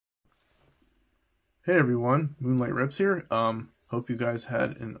Hey everyone, Moonlight Rips here. Hope you guys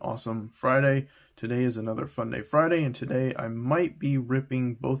had an awesome Friday. Today is another Fun Day Friday, and today I might be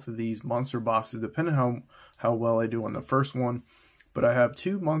ripping both of these monster boxes, depending how well I do on the first one. But I have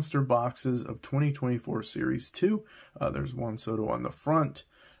two monster boxes of 2024 Series 2. There's Juan Soto on the front.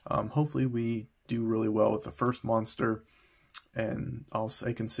 Hopefully we do really well with the first monster, and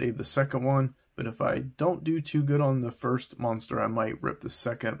I can save the second one. But if I don't do too good on the first monster, I might rip the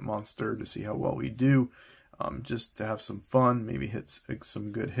second monster to see how well we do, just to have some fun, maybe hit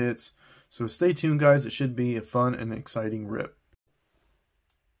some good hits. So stay tuned, guys. It should be a fun and exciting rip.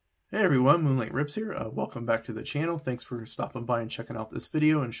 Hey everyone, Moonlight Rips here. Welcome back to the channel. Thanks for stopping by and checking out this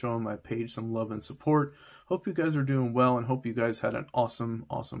video and showing my page some love and support. Hope you guys are doing well and hope you guys had an awesome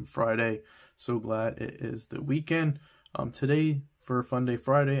Friday. So glad it is the weekend. Today, for Fun Day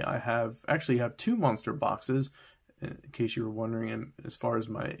Friday, I actually have two monster boxes, in case you were wondering. And as far as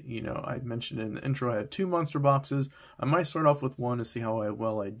my, I mentioned in the intro, I had two monster boxes. I might start off with one to see how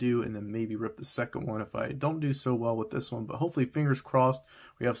well I do, and then maybe rip the second one if I don't do so well with this one. But hopefully, fingers crossed,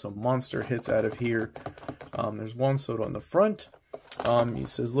 we have some monster hits out of here. There's Juan Soto on the front. He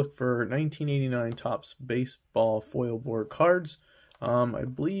says, look for 1989 Topps baseball foil board cards. I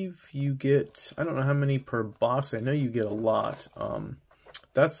believe you get, I don't know how many per box. I know you get a lot.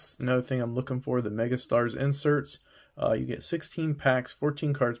 That's another thing I'm looking for, the Mega Stars inserts. You get 16 packs,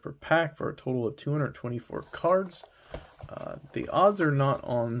 14 cards per pack for a total of 224 cards. The odds are not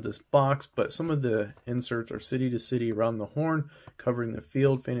on this box, but some of the inserts are city to city around the horn, covering the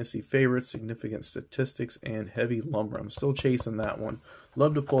field, fantasy favorites, significant statistics, and heavy lumber. I'm still chasing that one.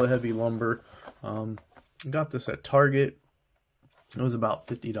 Love to pull a heavy lumber. Got this at Target. It was about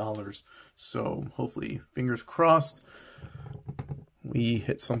 $50, so hopefully, fingers crossed, we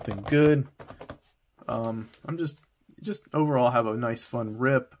hit something good. I'm just overall have a nice fun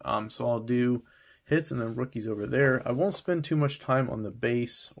rip. So I'll do hits and then rookies over there. I won't spend too much time on the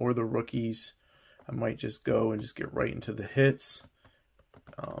base or the rookies. I might just go and just get right into the hits.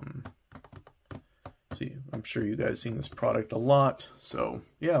 See, I'm sure you guys seen this product a lot. So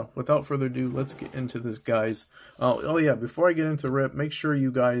yeah, without further ado, let's get into this, guys. Oh yeah, before I get into rip, make sure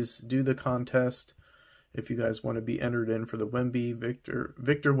you guys do the contest if you guys want to be entered in for the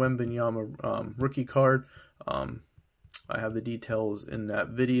Victor Wembanyama rookie card. I have the details in that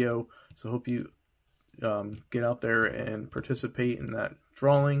video, so hope you get out there and participate in that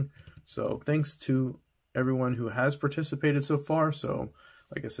drawing. So thanks to everyone who has participated so far. So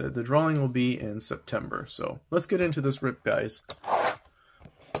like I said, the drawing will be in September. So let's get into this rip, guys.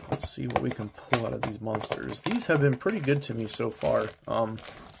 Let's see what we can pull out of these monsters. These have been pretty good to me so far.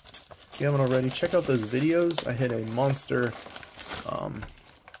 If you haven't already, check out those videos. I hit a monster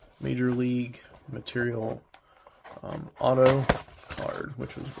Major League Material auto card,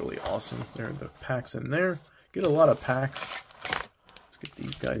 which was really awesome. There are the packs in there. Get a lot of packs. Get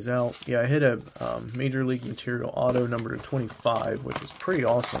these guys out. Yeah, I hit a Major League Material Auto number 25, which is pretty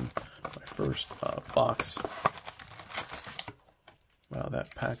awesome. My first box. Wow,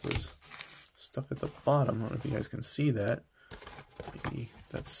 that pack was stuck at the bottom. I don't know if you guys can see that. Maybe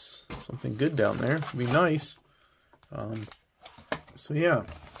that's something good down there. It'd be nice. So yeah,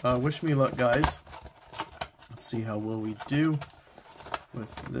 wish me luck, guys. Let's see how well we do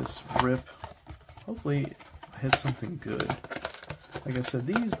with this rip. Hopefully I hit something good. Like I said,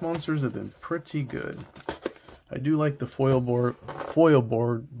 these monsters have been pretty good. I do like the foil board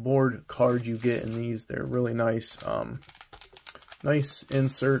card you get in these. They're really nice. Nice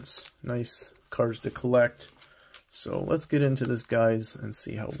inserts, nice cards to collect. So let's get into this, guys, and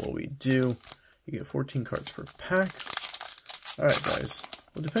see how well we do. You get 14 cards per pack. All right, guys.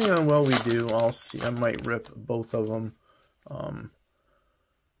 Well, depending on how well we do, I'll see. I might rip both of them, and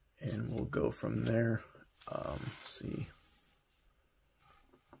we'll go from there. See.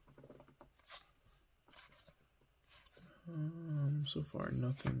 So far,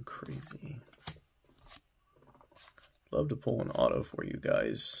 nothing crazy. Love to pull an auto for you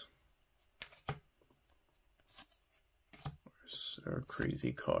guys. Where's our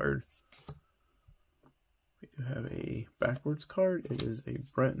crazy card? We do have a backwards card. It is a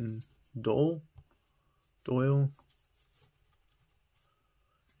Brenton Doyle.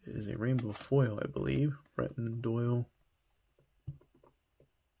 It is a rainbow foil, I believe. Brenton Doyle.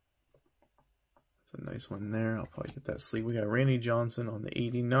 A nice one there. I'll probably get that sleeve. We got Randy Johnson on the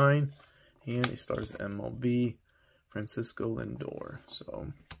 89, and he stars MLB, Francisco Lindor.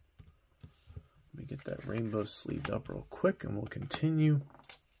 So let me get that rainbow sleeved up real quick, and we'll continue.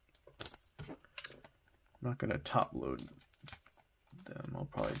 I'm not going to top load them. I'll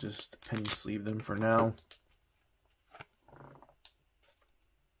probably just penny sleeve them for now.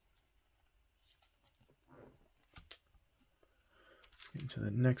 Into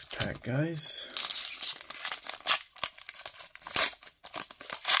the next pack, guys.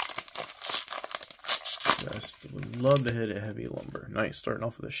 Just would love to hit a heavy lumber. Nice, starting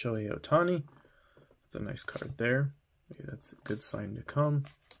off with a Shohei Ohtani. That's a nice card there. Maybe that's a good sign to come.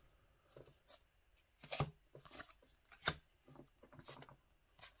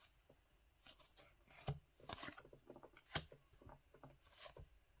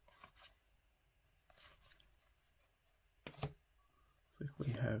 Looks like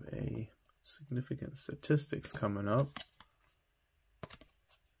we have a significant statistics coming up.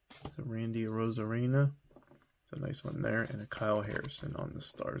 It's a Randy Arozarena. It's a nice one there, and a Kyle Harrison on the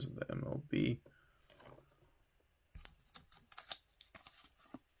Stars of the MLB.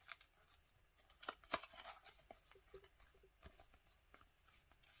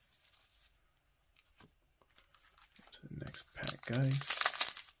 To the next pack, guys.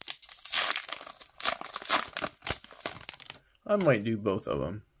 I might do both of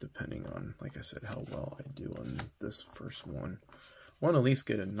them, depending on, like I said, how well I do on this first one. I want to at least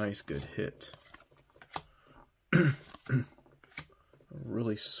get a nice, good hit. A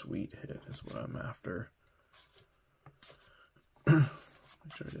really sweet hit is what I'm after. Make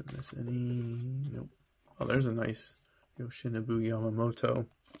sure I didn't miss any. Nope. Oh, there's a nice Yoshinobu Yamamoto.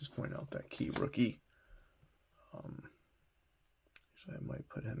 Just point out that key rookie. Actually, I might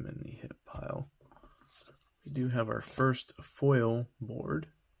put him in the hit pile. We do have our first foil board.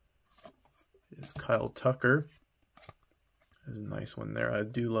 It is Kyle Tucker. There's a nice one there. I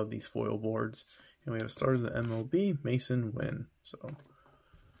do love these foil boards. And we have Stars of the MLB, Mason Wynn. So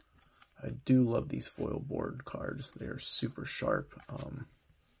I do love these foil board cards. They are super sharp.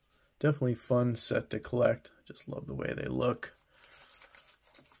 Definitely fun set to collect. Just love the way they look.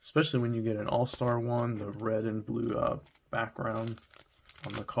 Especially when you get an all-star one, the red and blue background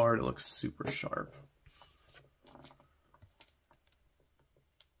on the card. It looks super sharp.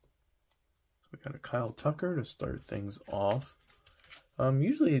 We got a Kyle Tucker to start things off.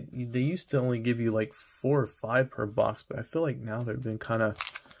 Usually they used to only give you like 4 or 5 per box, but I feel like now they've been kind of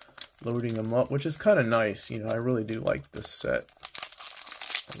loading them up, which is kind of nice. You know, I really do like this set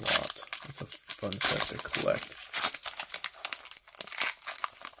a lot. It's a fun set to collect.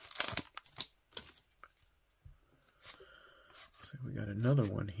 Looks like we got another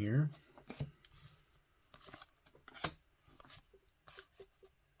one here.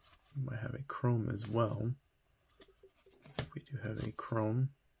 We might have a chrome as well. We do have a chrome.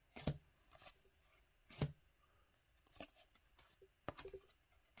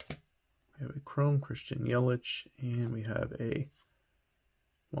 We have a chrome Christian Yelich, and we have a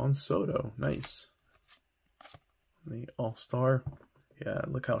Juan Soto. Nice. The All-Star. Yeah,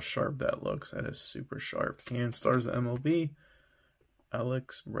 look how sharp that looks. That is super sharp. And Stars of MLB,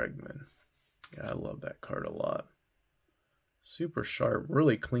 Alex Bregman. Yeah, I love that card a lot. Super sharp,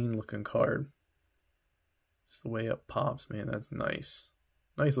 really clean looking card. Just the way it pops, man, that's nice.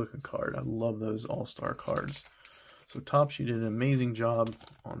 Nice looking card. I love those all-star cards. So Topps, you did an amazing job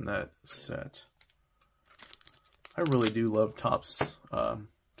on that set. I really do love Topps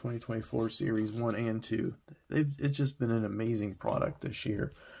 2024 Series 1 and 2. It's just been an amazing product this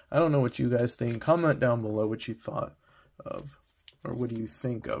year. I don't know what you guys think. Comment down below what you thought of, or what do you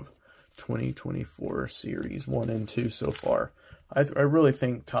think of 2024 Series 1 and 2 so far. I really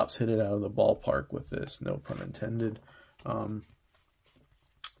think Topps hit it out of the ballpark with this, no pun intended.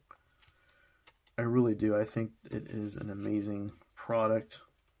 I really do. I think it is an amazing product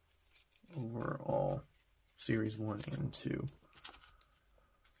overall, Series 1 and 2.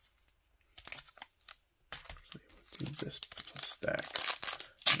 So do this stack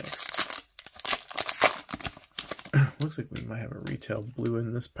next. Looks like we might have a retail blue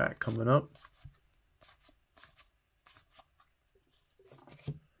in this pack coming up.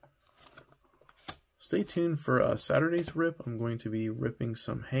 Stay tuned for Saturday's rip. I'm going to be ripping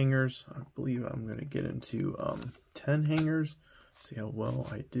some hangers. I believe I'm going to get into 10 hangers. See how well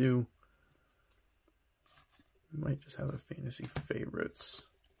I do. We might just have a fantasy favorites.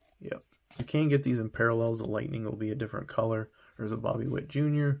 Yep. You can get these in parallels. The lightning will be a different color. There's a Bobby Witt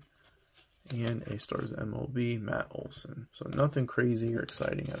Jr. and a Stars MLB, Matt Olson. So nothing crazy or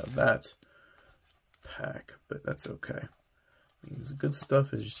exciting out of that pack, but that's okay. Means good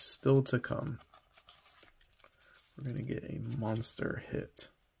stuff is still to come. We're going to get a monster hit.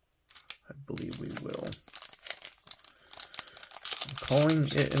 I believe we will. I'm calling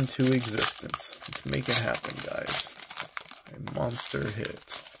it into existence. Let's make it happen, guys. A monster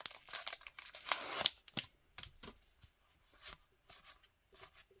hit.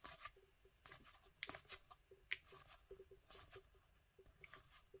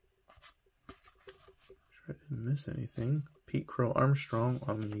 Sure I didn't miss anything. Pete Crow Armstrong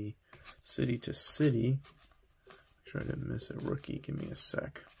on the City to City. Trying to miss a rookie. Give me a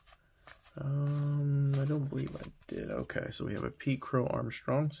sec. I don't believe I did. Okay, so we have a Pete Crow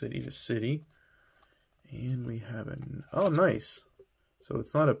Armstrong, City to City. And we have an... Oh, nice. So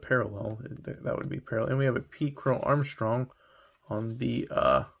it's not a parallel. That would be parallel. And we have a Pete Crow Armstrong on the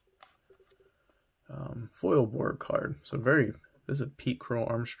foil board card. So this is a Pete Crow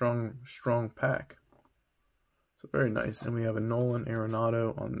Armstrong strong pack. So very nice. And we have a Nolan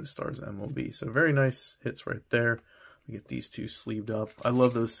Arenado on the Stars MLB. So very nice hits right there. We get these two sleeved up. I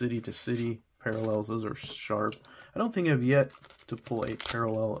love those City to City parallels. Those are sharp. I don't think I've yet to pull a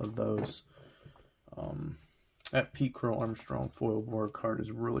parallel of those. That Pete Crow Armstrong foil board card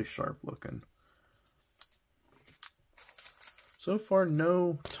is really sharp looking. So far,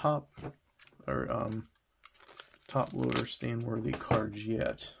 no top loader stand worthy cards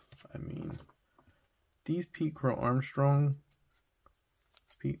yet. I mean, these Pete Crow Armstrong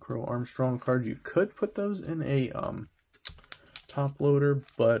cards, you could put those in a top loader,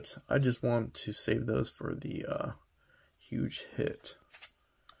 but I just want to save those for the huge hit.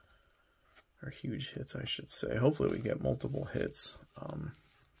 Or huge hits, I should say. Hopefully we get multiple hits.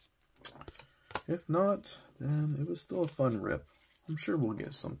 If not, then it was still a fun rip. I'm sure we'll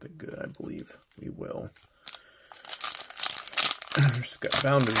get something good. I believe we will. Just got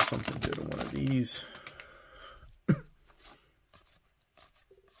bound to something good in one of these. I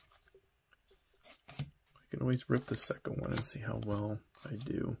can always rip the second one and see how well I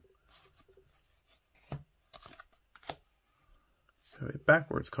do. We have a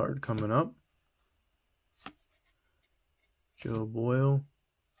backwards card coming up. Joe Boyle.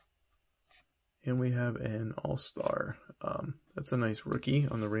 And we have an all-star. That's a nice rookie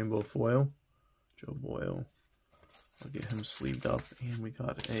on the rainbow foil. Joe Boyle. I'll get him sleeved up. And we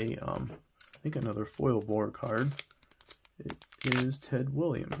got a, I think another foil board card. It is Ted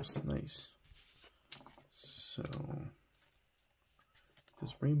Williams. Nice. So,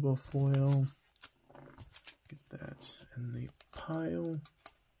 this rainbow foil. Get that in the pile.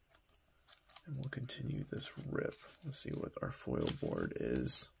 And we'll continue this rip. Let's see what our foil board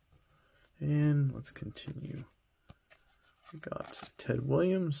is. And let's continue. We got Ted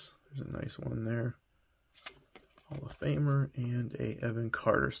Williams. There's a nice one there. Hall of Famer. And a Evan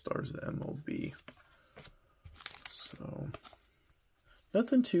Carter Stars the MLB. So,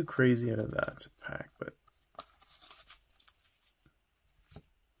 nothing too crazy out of that pack, but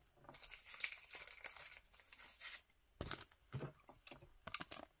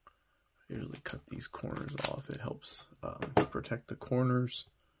I usually cut these corners off. It helps protect the corners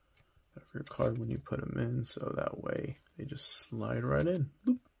of your card when you put them in, so that way they just slide right in.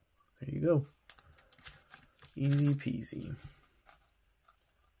 Boop. There you go. Easy peasy.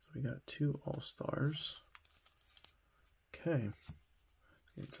 So we got two all-stars. Okay.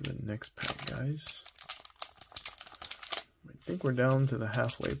 Let's get to the next pack, guys. I think we're down to the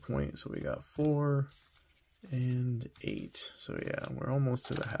halfway point, so we got 4 and 8. So yeah, we're almost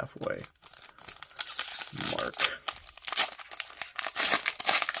to the halfway mark.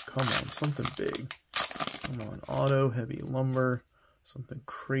 Come on, something big. Come on, auto, heavy lumber, something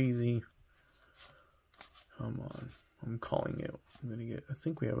crazy. Come on, I'm calling it. I'm gonna get, I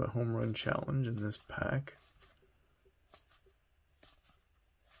think we have a home run challenge in this pack.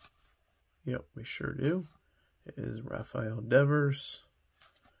 Yep, we sure do. It is Rafael Devers.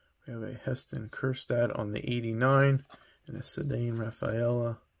 We have a Heston Kjerstad on the 89 and a Ceddanne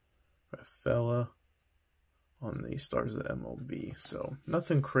Rafaela on the Stars of the MLB. So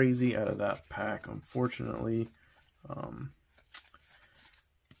nothing crazy out of that pack, unfortunately.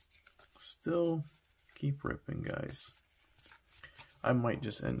 Still keep ripping, guys. I might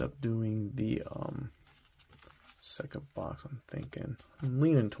just end up doing the second box, I'm thinking. I'm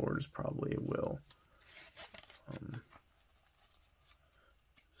leaning towards probably it will.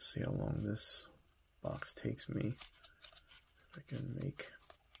 See how long this box takes me. If I can make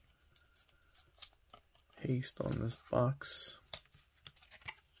haste on this box.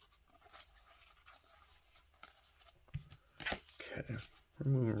 Okay,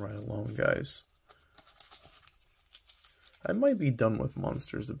 we're moving right along, guys. I might be done with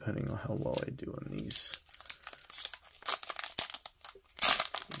monsters depending on how well I do on these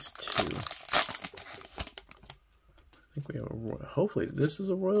two. I think we have a royal. Hopefully this is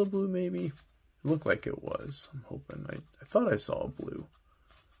a royal blue, maybe. It looked like it was. I'm hoping. I thought I saw a blue.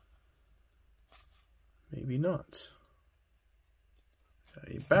 Maybe not.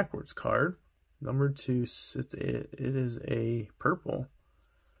 Got a backwards card. Number 2, it is a purple.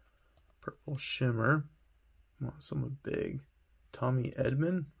 Purple shimmer. Someone big. Tommy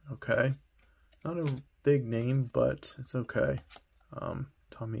Edman. Okay. Not a big name, but it's okay.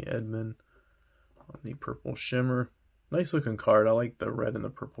 Tommy Edman on the purple shimmer. Nice looking card. I like the red and the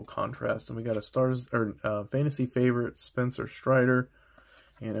purple contrast. And we got a fantasy favorite, Spencer Strider,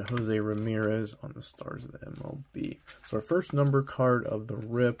 and a Jose Ramirez on the Stars of the MLB. So our first number card of the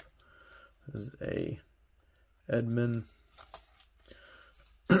rip is a Edman.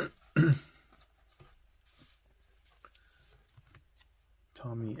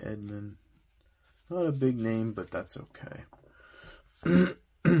 Tommy Edman. Not a big name, but that's okay.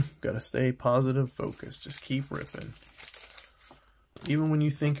 Gotta stay positive, focused. Just keep ripping. Even when you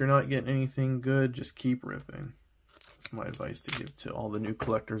think you're not getting anything good, just keep ripping. That's my advice to give to all the new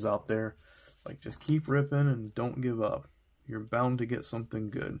collectors out there. Like, just keep ripping and don't give up. You're bound to get something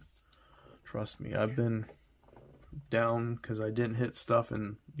good. Trust me, I've been down because I didn't hit stuff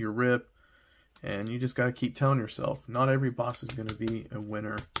in your rip. And you just gotta keep telling yourself, not every box is gonna be a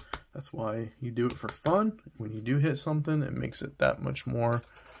winner. That's why you do it for fun. When you do hit something, it makes it that much more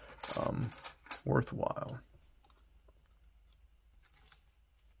worthwhile.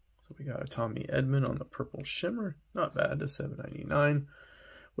 So we got a Tommy Edman on the purple shimmer. Not bad, to $7.99.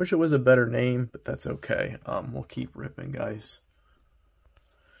 Wish it was a better name, but that's okay. We'll keep ripping, guys.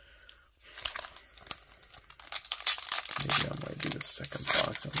 Maybe I might do the second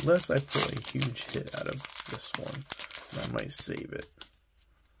box, unless I pull a huge hit out of this one. And I might save it.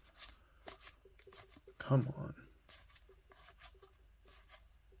 Come on.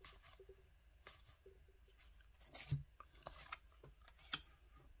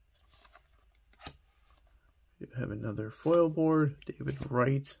 You have another foil board, David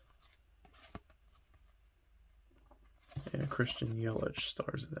Wright, and Christian Yelich,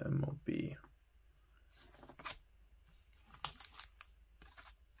 Stars of the MLB.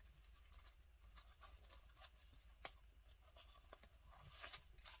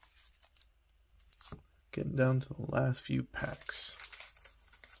 Getting down to the last few packs.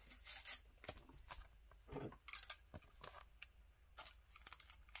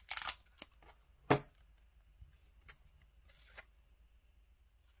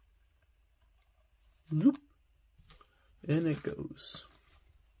 Zoop. In it goes.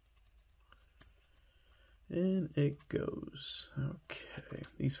 In it goes. Okay.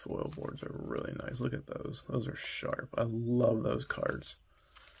 These foil boards are really nice. Look at those. Those are sharp. I love those cards.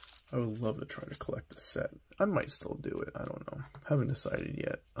 I would love to try to collect the set. I might still do it. I don't know. Haven't decided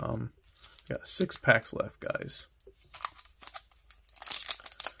yet. Got 6 packs left, guys.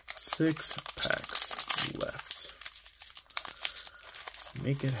 6 packs left.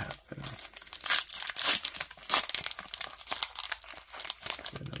 Make it happen.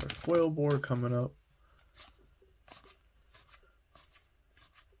 Another foil board coming up.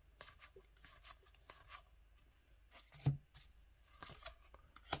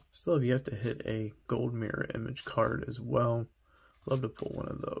 Still have yet to hit a gold mirror image card as well. Love to pull one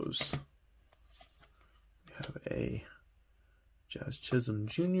of those. We have a Jazz Chisholm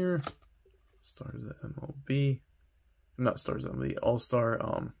Jr. Stars of the MLB. Not Stars of the MLB, All-Star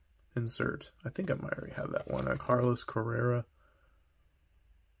insert. I think I might already have that one. Carlos Correa.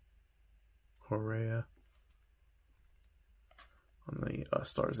 On the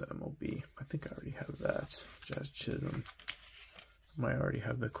Stars of the MLB. I think I already have that. Jazz Chisholm. Might already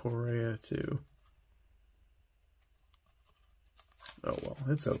have the Correa too. Oh well,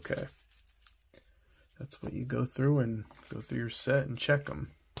 it's okay. That's what you go through and go through your set and check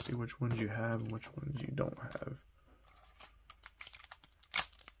them. See which ones you have and which ones you don't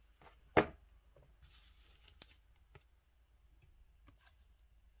have.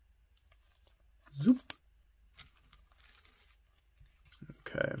 Zoop.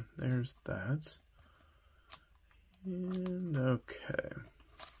 Okay, there's that. And okay,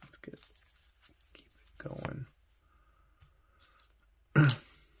 let's keep it going.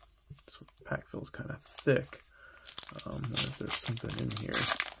 This pack feels kind of thick. I wonder if there's something in here.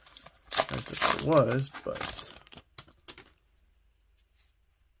 Nice if there was, but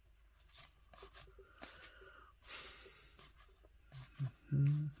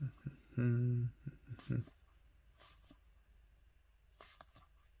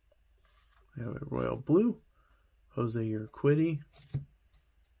we have a Royal Blue. Jose Urquidy,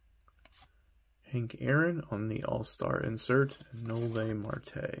 Hank Aaron on the All-Star insert, and Noelvi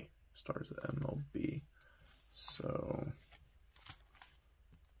Marte, Stars of the MLB. So,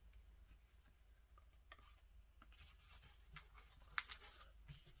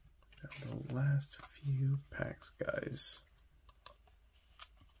 the last few packs, guys.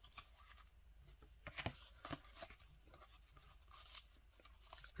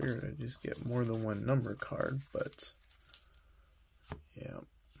 Figured I'd just get more than one number card, but yeah,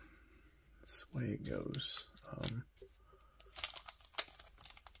 that's the way it goes.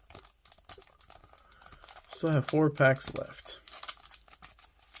 Still have 4 packs left.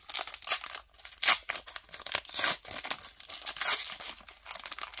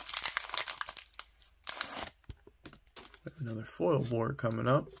 Another foil board coming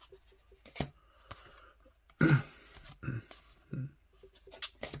up.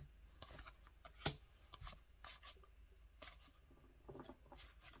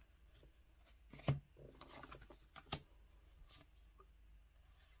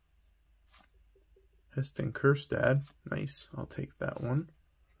 Heston Kjerstad, nice. I'll take that one.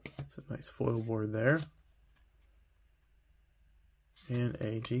 It's a nice foil board there. And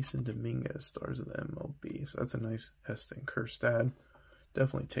a Jason Dominguez, Stars of the MLB. So that's a nice Heston Kjerstad.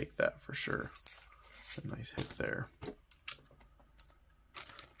 Definitely take that for sure. It's a nice hit there.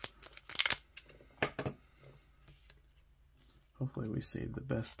 Hopefully we save the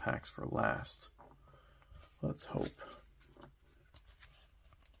best packs for last. Let's hope.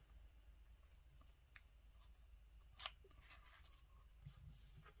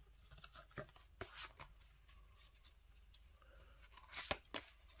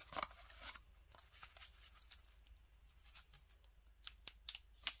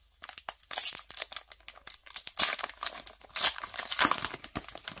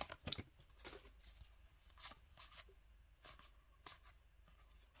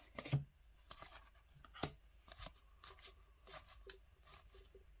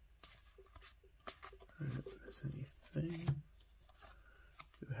 Anything?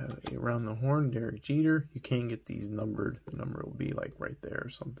 You have a around the horn, Derek Jeter. You can get these numbered. The number will be like right there or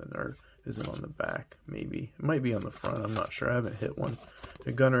something, or is it on the back? Maybe it might be on the front. I'm not sure. I haven't hit one.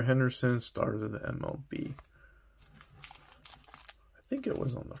 The Gunnar Henderson, Stars of the MLB. I think it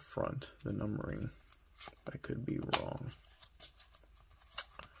was on the front, the numbering. I could be wrong.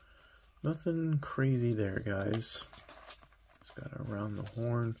 Nothing crazy there, guys. Just got around the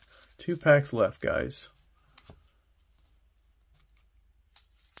horn. 2 packs left, guys.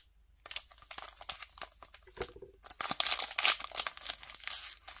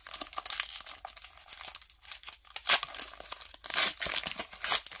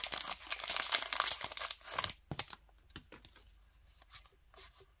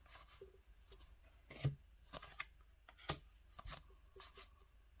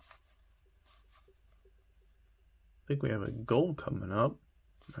 I think we have a gold coming up.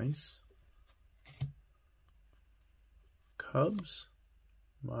 Nice. Cubs.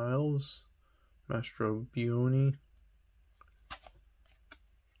 Miles. Mastrobuoni.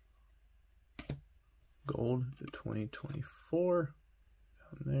 Gold to 2024.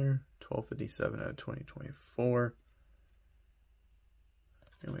 Down there. 1257 out of 2024.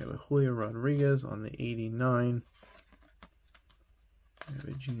 And we have a Julio Rodriguez on the 89. We have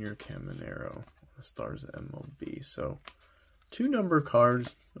a Junior Caminero. Stars of MLB. So 2 number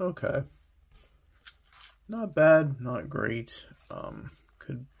cards. Okay, not bad, not great.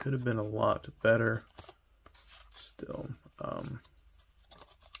 Could have been a lot better. Still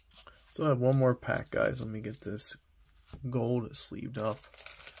have one more pack, guys. Let me get this gold sleeved up.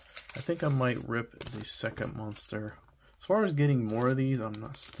 I think I might rip the second monster. As far as getting more of these, I'm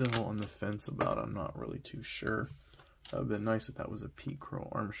not still on the fence about. I'm not really too sure. That would have been nice if that was a Pete Crow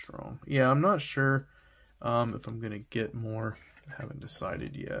Armstrong. Yeah, I'm not sure if I'm going to get more. I haven't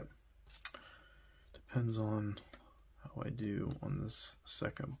decided yet. Depends on how I do on this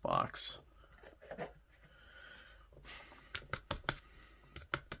second box.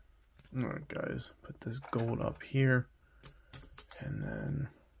 Alright, guys. Put this gold up here. And then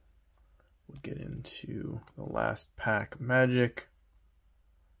we'll get into the last pack, Magic.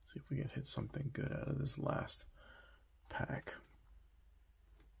 See if we can hit something good out of this last pack.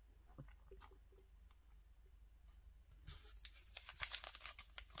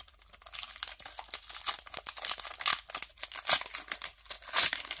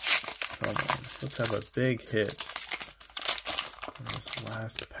 Come on, let's have a big hit on this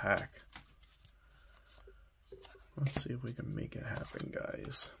last pack. Let's see if we can make it happen,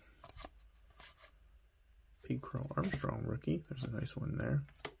 guys. Pete Crow Armstrong rookie. There's a nice one there.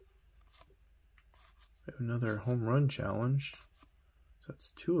 We have another home run challenge. So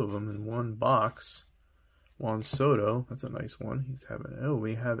that's 2 of them in one box. Juan Soto, that's a nice one. He's having, oh,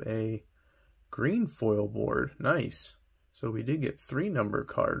 we have a green foil board. Nice. So we did get 3 number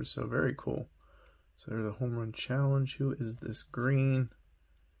cards, so very cool. So there's a home run challenge. Who is this green?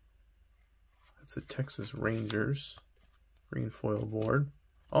 That's the Texas Rangers. Green foil board.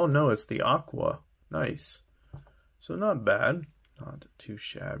 Oh no, it's the Aqua. Nice. So not bad. Not too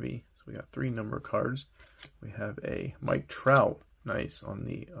shabby. So we got 3 number cards. We have a Mike Trout. Nice on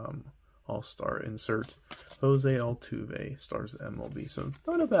the All-Star insert. Jose Altuve, stars the MLB. So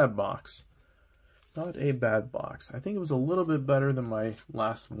not a bad box. Not a bad box. I think it was a little bit better than my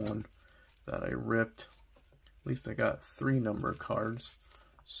last one that I ripped. At least I got 3 number cards.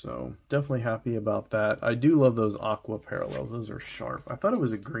 So definitely happy about that. I do love those aqua parallels. Those are sharp. I thought it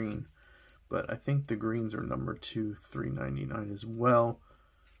was a green, but I think the greens are number 2, $3.99 as well.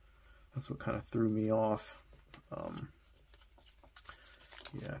 That's what kind of threw me off.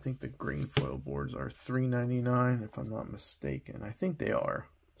 Yeah, I think the green foil boards are $3.99 if I'm not mistaken. I think they are.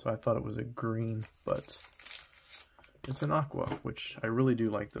 So I thought it was a green, but it's an aqua, which I really do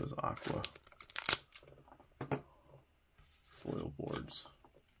like those aqua foil boards.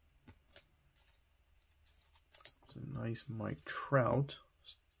 It's a nice Mike Trout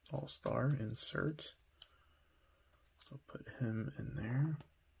All-Star insert. I'll put him in there.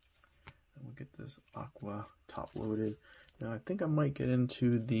 And we'll get this aqua top loaded. Now I think I might get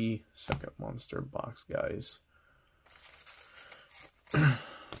into the second monster box, guys. Yeah,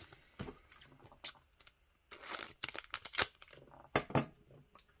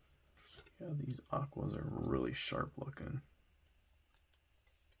 these aquas are really sharp looking.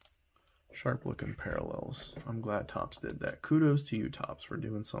 Sharp looking parallels. I'm glad Topps did that. Kudos to you, Topps, for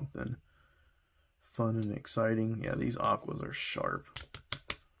doing something fun and exciting. Yeah, these aquas are sharp.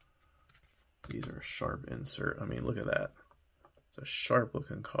 These are a sharp insert. I mean, look at that. It's a sharp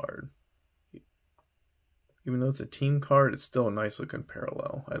looking card. Even though it's a team card, it's still a nice looking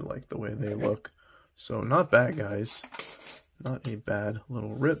parallel. I like the way they look. So not bad, guys. Not a bad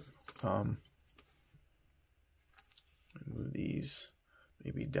little rip. Move these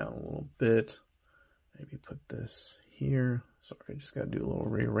maybe down a little bit. Maybe put this here. Sorry, I just got to do a little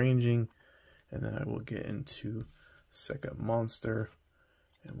rearranging. And then I will get into second monster.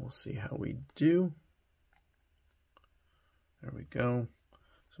 And we'll see how we do. There we go.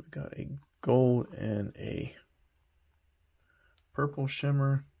 So we got a gold and a purple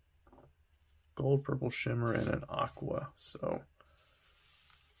shimmer. Gold, purple shimmer, and an aqua. So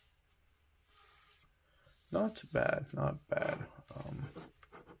not bad, not bad.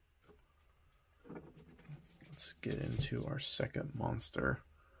 Let's get into our second monster.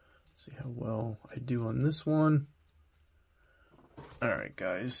 See how well I do on this one. All right,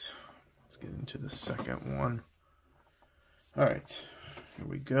 guys, let's get into the second one. All right, here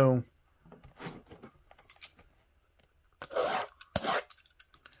we go.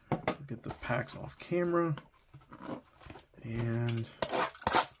 Get the packs off camera, and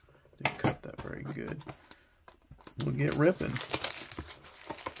didn't cut that very good. We'll get ripping.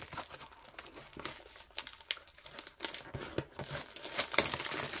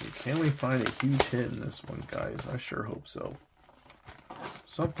 Can we find a huge hit in this one, guys? I sure hope so.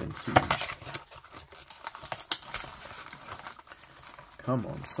 Something huge. Come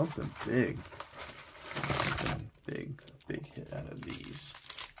on, something big. Something big, big hit out of these.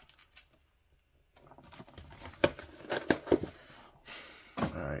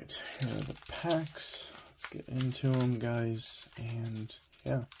 Alright, here are the packs. Let's get into them, guys. And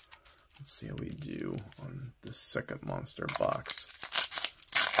yeah, let's see how we do on this second monster box.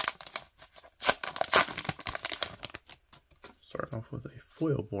 Starting off with a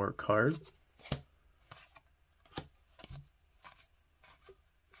foil board card.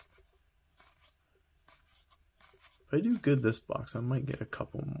 If I do good this box, I might get a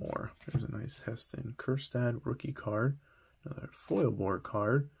couple more. There's a nice Heston Kjerstad rookie card. Another foil board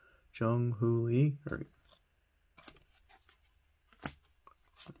card. Jung Hoo Lee.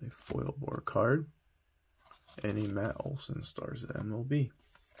 A foil board card. And a Matt Olson stars the MLB.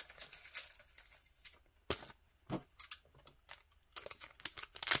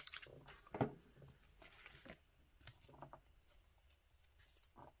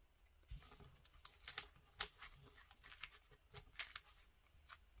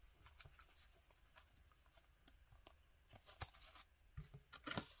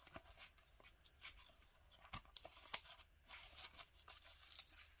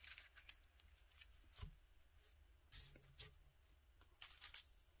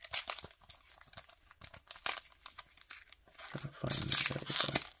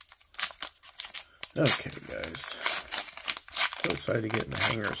 Okay, guys. So excited to get in the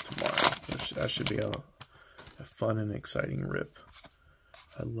hangers tomorrow. That should be a fun and exciting rip.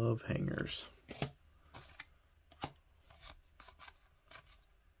 I love hangers.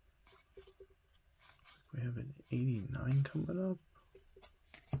 We have an 89 coming up.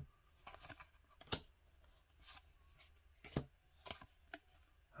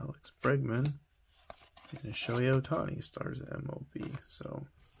 Alex Bregman and Shohei Ohtani stars the MLB. So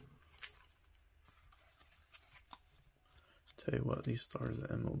Tell you what, these stars at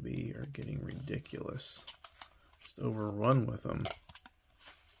MLB are getting ridiculous. Just overrun with them.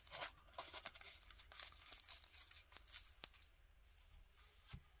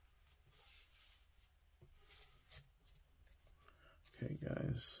 Okay,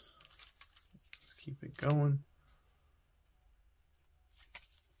 guys, let's keep it going.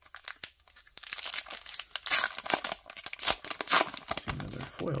 See another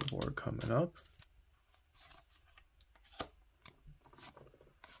foil board coming up.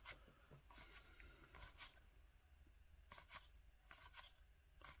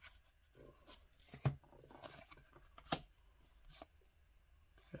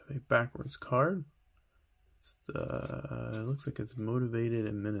 Have a backwards card. It looks like it's Motivated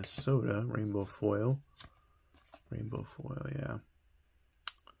in Minnesota. Rainbow foil. Rainbow foil, yeah.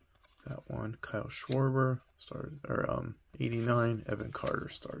 That one. Kyle Schwarber stars, or 89. Evan Carter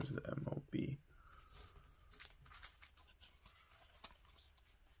stars the MLB.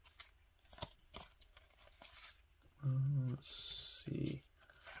 Let's see.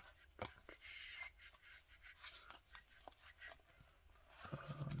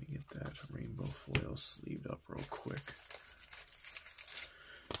 Let me get that rainbow foil sleeved up real quick.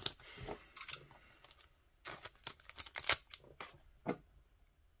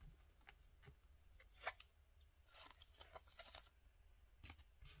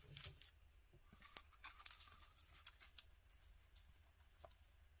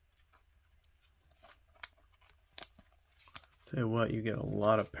 Tell you what, you get a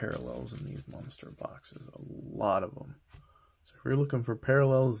lot of parallels in these monster boxes, a lot of them. So if you're looking for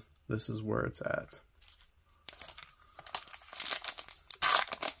parallels, this is where it's at.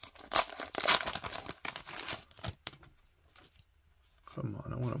 Come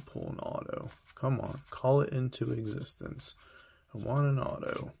on, I want to pull an auto. Come on, call it into existence. I want an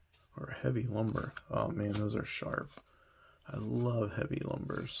auto or heavy lumber. Oh man, those are sharp. I love heavy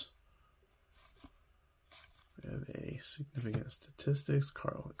lumbers. We have a Significant Statistics,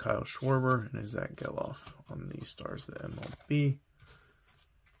 Kyle Schwarber, and a Zach Geloff on the stars of the MLB.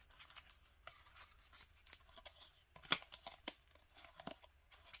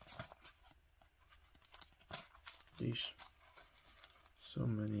 Yeesh. So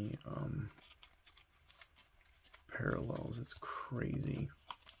many parallels, it's crazy.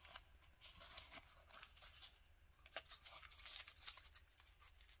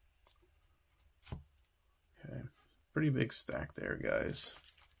 Okay, pretty big stack there, guys.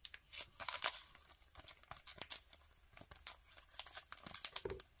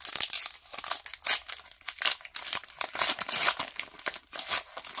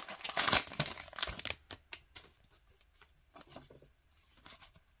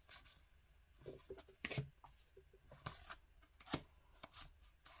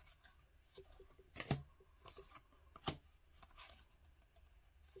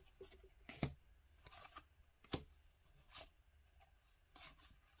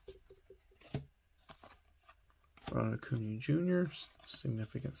 Ronald Acuna Jr.,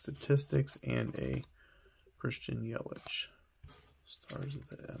 Significant Statistics, and a Christian Yelich. Stars of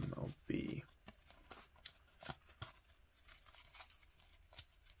the MLB.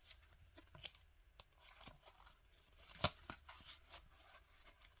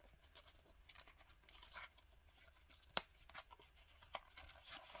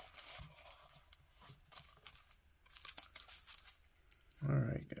 All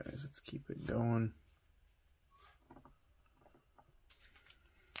right, guys, let's keep it going.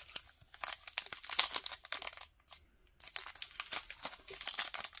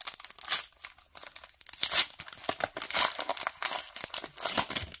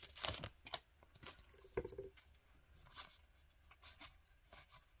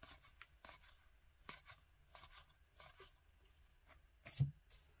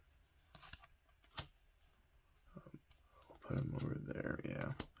 Put him over there, yeah.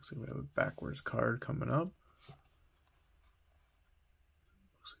 Looks like we have a backwards card coming up.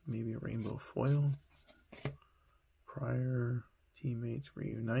 Looks like maybe a rainbow foil. Prior teammates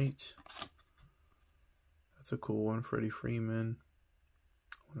reunite. That's a cool one. Freddie Freeman.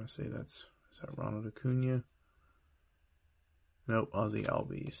 I want to say is that Ronald Acuna? Nope, Ozzie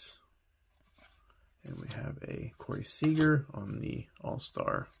Albies. And we have a Corey Seager on the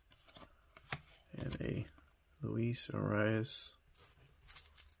All-Star. And a Luis Arias,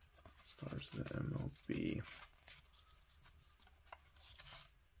 stars of the MLB.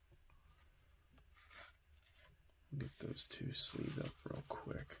 Get those two sleeved up real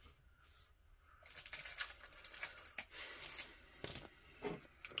quick.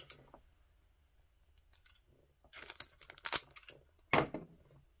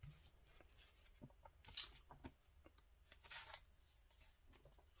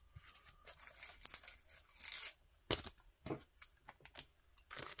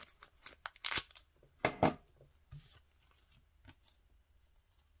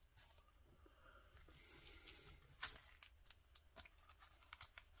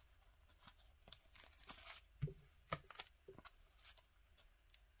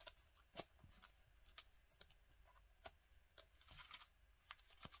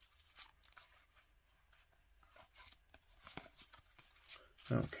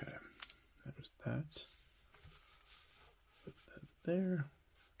 Okay, there's that. Put that there.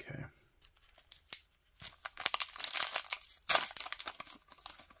 Okay.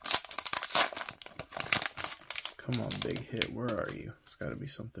 Come on, big hit. Where are you? There's got to be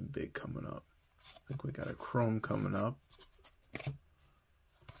something big coming up. I think we got a chrome coming up.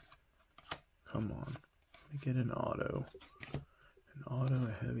 Come on. Let me get an auto. An auto,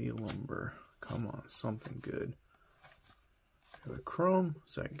 a heavy lumber. Come on, something good. We have a chrome.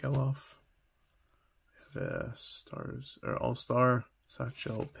 Zach Geloff. We have a stars or all-star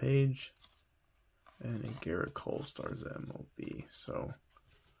Satchel Paige. And a Garrett Cole stars MLB. So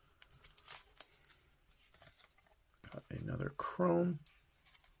got another chrome.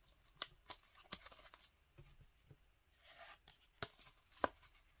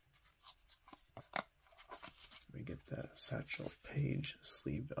 Let me get that Satchel Paige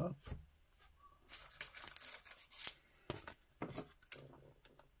sleeved up.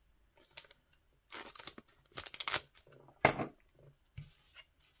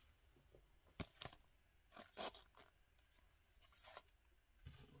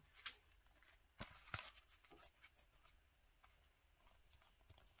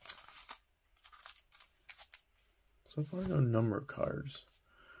 So far, no number cards.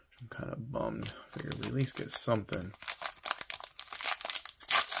 I'm kind of bummed. Figured we at least get something.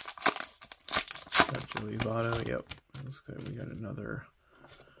 Got Joey Votto. Yep, that's good. We got another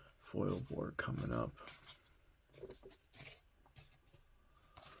foil board coming up.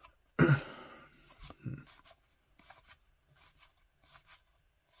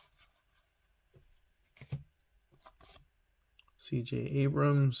 CJ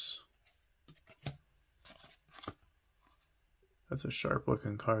Abrams. That's a sharp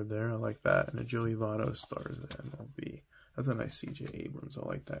looking card there. I like that. And a Joey Votto stars the MLB. That's a nice CJ Abrams. I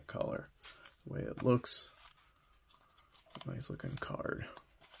like that color. The way it looks. Nice looking card.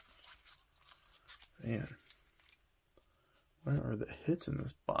 Man. Where are the hits in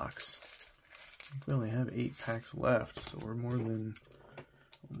this box? I think we only have 8 packs left. So we're more than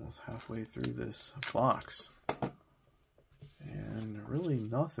almost halfway through this box. And really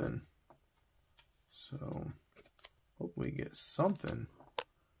nothing. So hope we get something.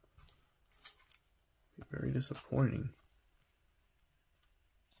 Be very disappointing.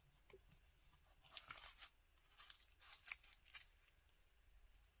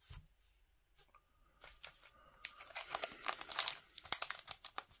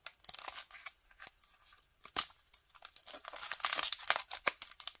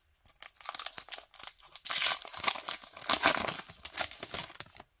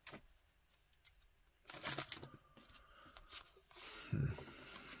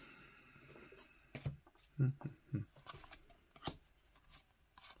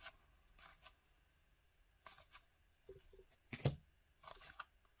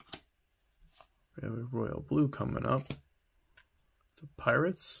 We have a Royal Blue coming up. The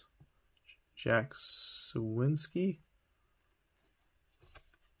Pirates. Jack Suwinski.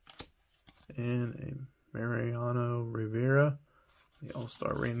 And a Mariano Rivera. The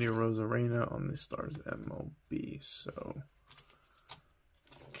All-Star Randy Rosarena on the Stars MLB. So,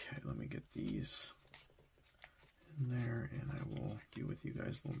 okay, let me get these in there and I will be with you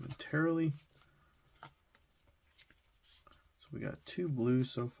guys momentarily. So we got 2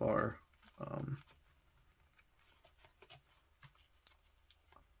 blues so far.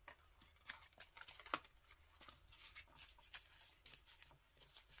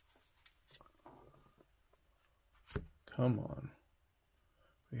 Come on.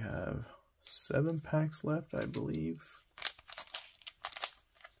 We have 7 packs left, I believe.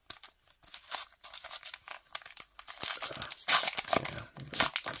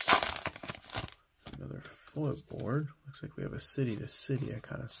 Another foil board. Looks like we have a city to city. I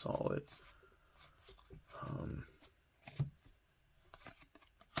kind of saw it.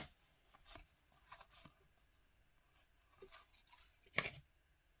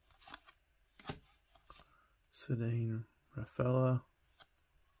 Cedane Rafaela.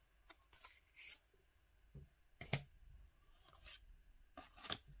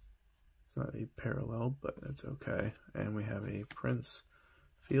 It's not a parallel, but that's okay. And we have a Prince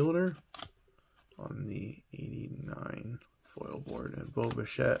Fielder on the 89 foil board and Bo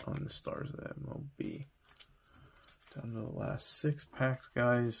Bichette on the Stars of the MLB. Down to the last 6 packs,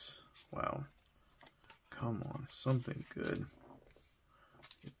 guys. Wow. Come on, something good.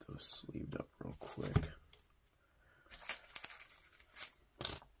 Get those sleeved up real quick.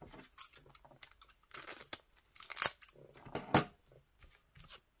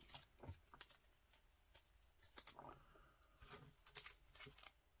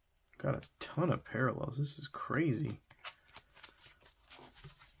 Got a ton of parallels. This is crazy.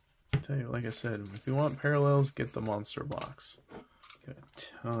 tell you, like I said, if you want parallels, get the monster box. Get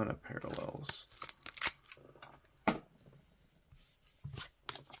a ton of parallels.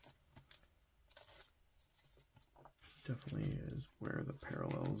 Definitely is where the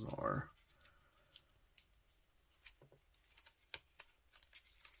parallels are.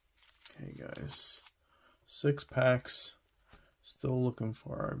 Okay, guys. 6 packs. Still looking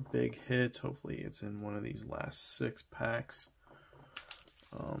for our big hit. Hopefully it's in one of these last 6 packs.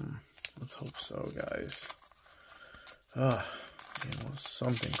 Let's hope so, guys.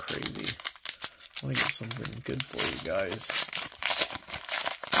 Something crazy. I want to get something good for you guys.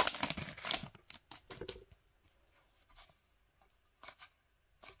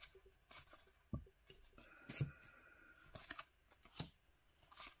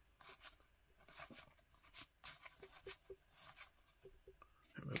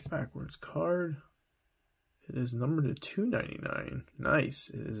 Backwards card. It is numbered to 299. Nice.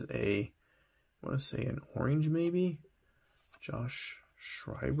 It is I want to say an orange maybe. Josh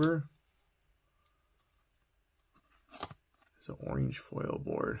Schreiber. It's an orange foil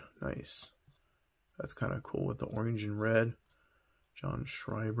board. Nice. That's kind of cool with the orange and red. John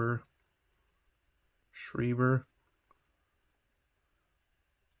Schreiber.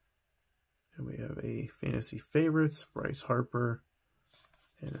 And we have a fantasy favorites, Bryce Harper.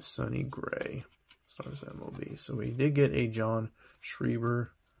 And a Sonny Gray. Stars MLB. So we did get a John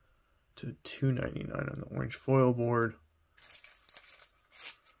Schreiber to $2.99 on the orange foil board.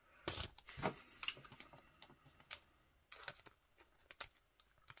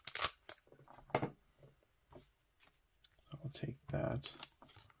 I'll take that.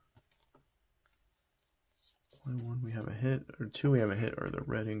 Only one we have a hit, or 2 we have a hit, are the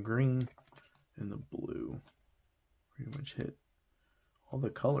red and green and the blue. Pretty much hit all the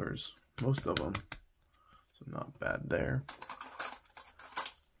colors, most of them, so not bad there.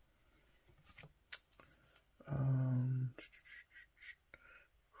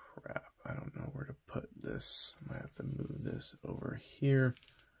 Crap, I don't know where to put this. I might have to move this over here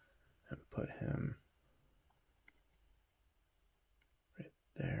and put him right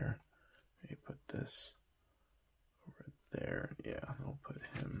there. Maybe put this over there. Yeah, I'll put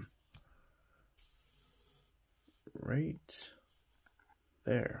him right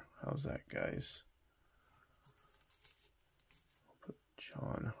there. How's that, guys? I'll put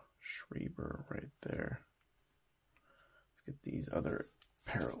John Schreiber right there. Let's get these other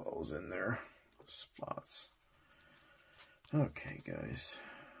parallels in their spots. Okay, guys.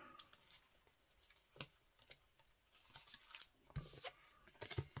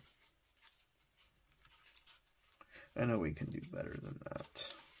 I know we can do better than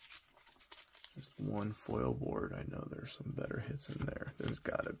that. Just one foil board. I know there's some better hits in there. There's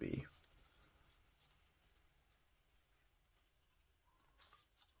got to be.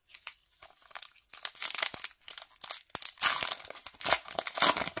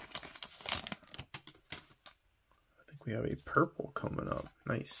 I think we have a purple coming up.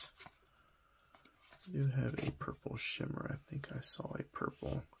 Nice. We do have a purple shimmer. I think I saw a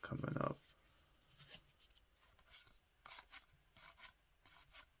purple coming up.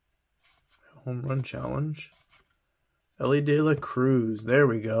 Home run challenge. Elly De La Cruz. There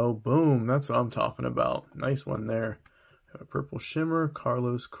we go. Boom. That's what I'm talking about. Nice one there. Have a purple shimmer.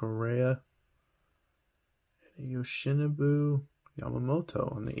 Carlos Correa. And a Yoshinobu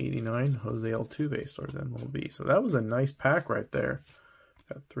Yamamoto on the 89. Jose Altuve stars MLB. So that was a nice pack right there.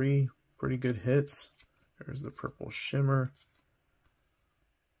 Got 3 pretty good hits. There's the purple shimmer.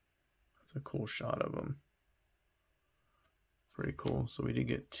 That's a cool shot of him. Pretty cool. So we did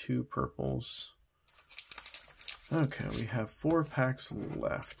get 2 purples. Okay, we have 4 packs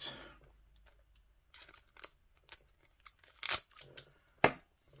left.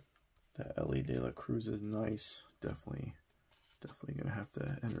 That Elly De La Cruz is nice. Definitely gonna have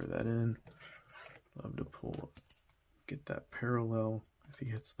to enter that in. Love to get that parallel. If he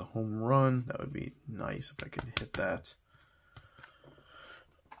hits the home run, that would be nice if I could hit that.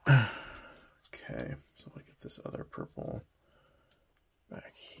 Okay, so I get this other purple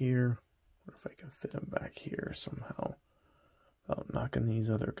back here. What if I can fit him back here somehow without knocking these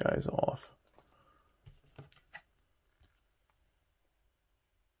other guys off?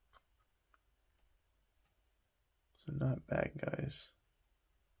 So not bad, guys.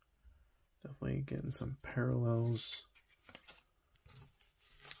 Definitely getting some parallels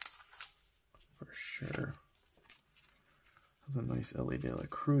for sure. That's a nice Elly De La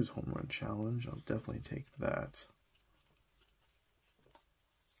Cruz home run challenge. I'll definitely take that.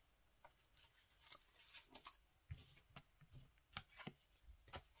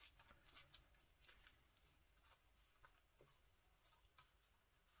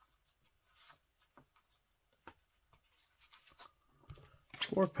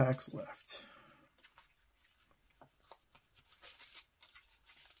 4 packs left.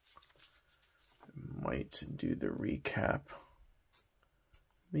 Might do the recap.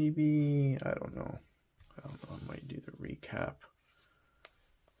 Maybe, I don't know. I might do the recap.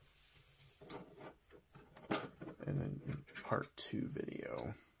 And then part 2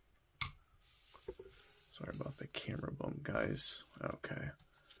 video. Sorry about the camera bump, guys. Okay.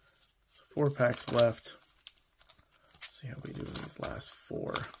 So 4 packs left. Let's see how we do in these last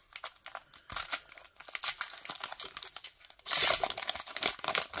 4.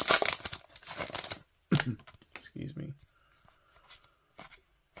 Excuse me.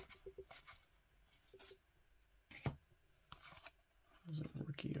 There's a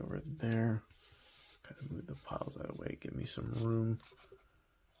rookie over there. Kind of move the piles out of the way, give me some room.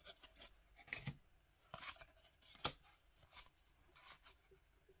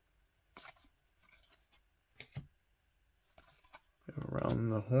 Around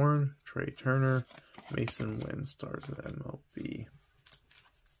the horn, Trey Turner, Mason Wynn, stars of the MLB.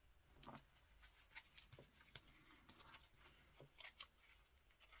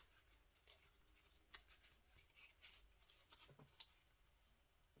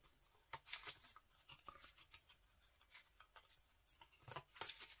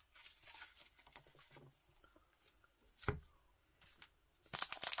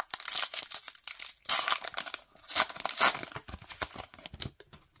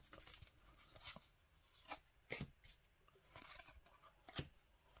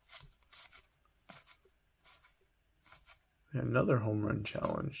 Another home run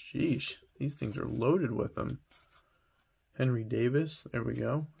challenge. Jeez, these things are loaded with them. Henry Davis, there we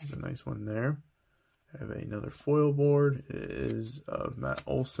go. There's a nice one there. I have another foil board. It is of Matt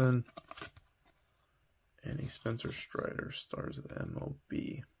Olson. And a Spencer Strider, stars of the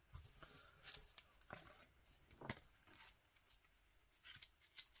MLB.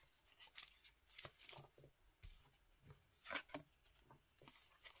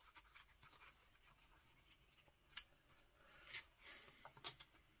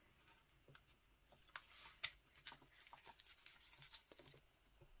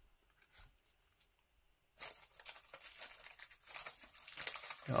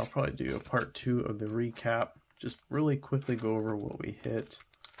 I'll probably do a part 2 of the recap. Just really quickly go over what we hit.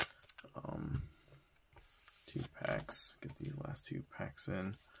 2 packs. Get these last 2 packs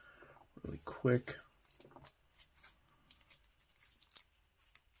in really quick.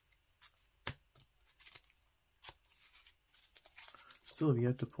 Still have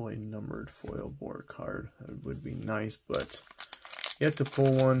yet to pull a numbered foil board card. That would be nice, but yet to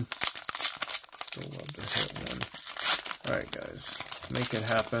pull one. Still love to hit one. Alright guys, let's make it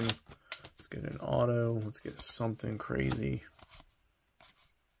happen. Let's get an auto. Let's get something crazy.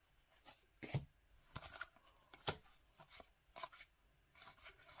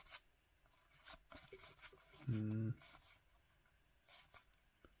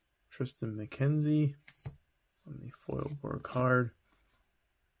 Tristan McKenzie on the foil board card.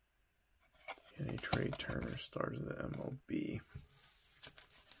 And a Trey Turner, stars of the MLB.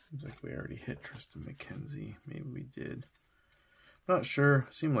 Seems like we already hit Tristan McKenzie. Maybe we did. Not sure.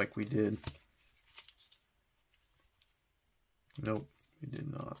 Seemed like we did. Nope, we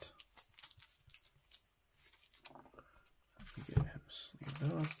did not. Let me get him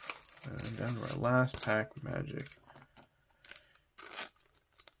sleeved up. And down to our last pack, Magic.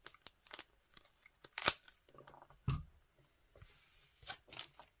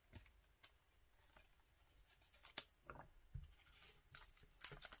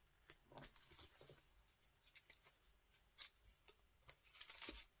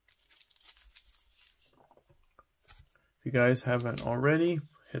 If you guys haven't already,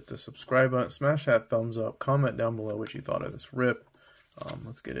 hit the subscribe button, smash that thumbs up, comment down below what you thought of this rip.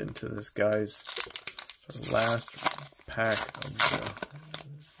 Let's get into this, guys. Our last pack of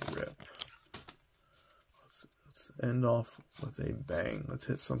the rip. Let's end off with a bang. Let's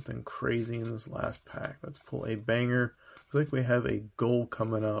hit something crazy in this last pack. Let's pull a banger. Looks like we have a gold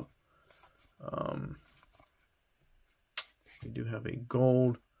coming up. We do have a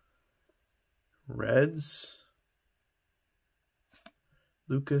gold. Reds.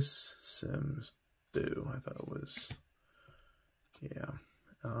 Lucas Sims. Boo. I thought it was, yeah.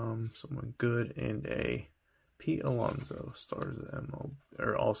 Someone good, and a Pete Alonso, stars of the MLB,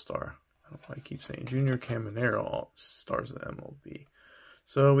 or All-Star. I don't know why I keep saying Junior Caminero, stars of the MLB.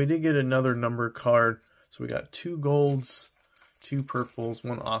 So we did get another number card. So we got 2 golds, 2 purples,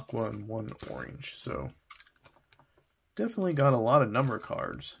 1 aqua, and 1 orange. So definitely got a lot of number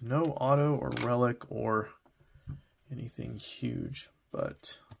cards. No auto or relic or anything huge,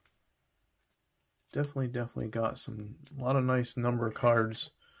 but definitely got a lot of nice number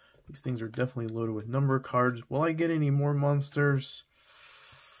cards. These things are definitely loaded with number cards. Will I get any more monsters?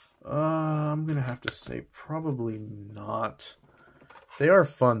 I'm gonna have to say probably not. They are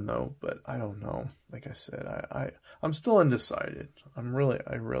fun though, but I don't know. Like I said, I'm still undecided. I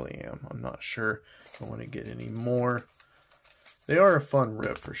really am. I'm not sure if I want to get any more. They are a fun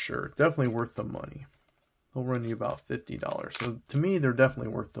rip for sure. Definitely worth the money. They'll run you about $50. So to me, they're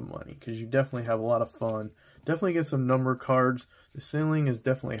definitely worth the money because you definitely have a lot of fun. Definitely get some number cards. The ceiling is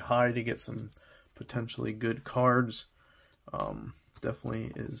definitely high to get some potentially good cards.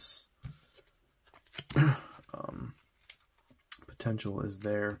 Definitely is potential is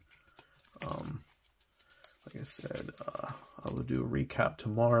there. Like I said, I will do a recap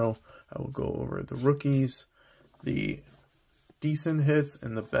tomorrow. I will go over the rookies, the decent hits,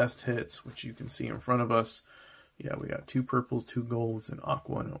 and the best hits, which you can see in front of us. Yeah, we got 2 purples, 2 golds, an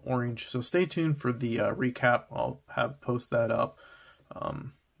aqua, and an orange. So stay tuned for the recap. I'll post that up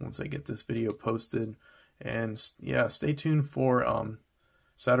once I get this video posted. And yeah, stay tuned for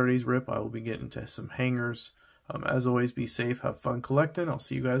Saturday's rip. I will be getting to some hangers. As always, be safe, have fun collecting. I'll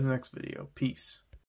see you guys in the next video. Peace.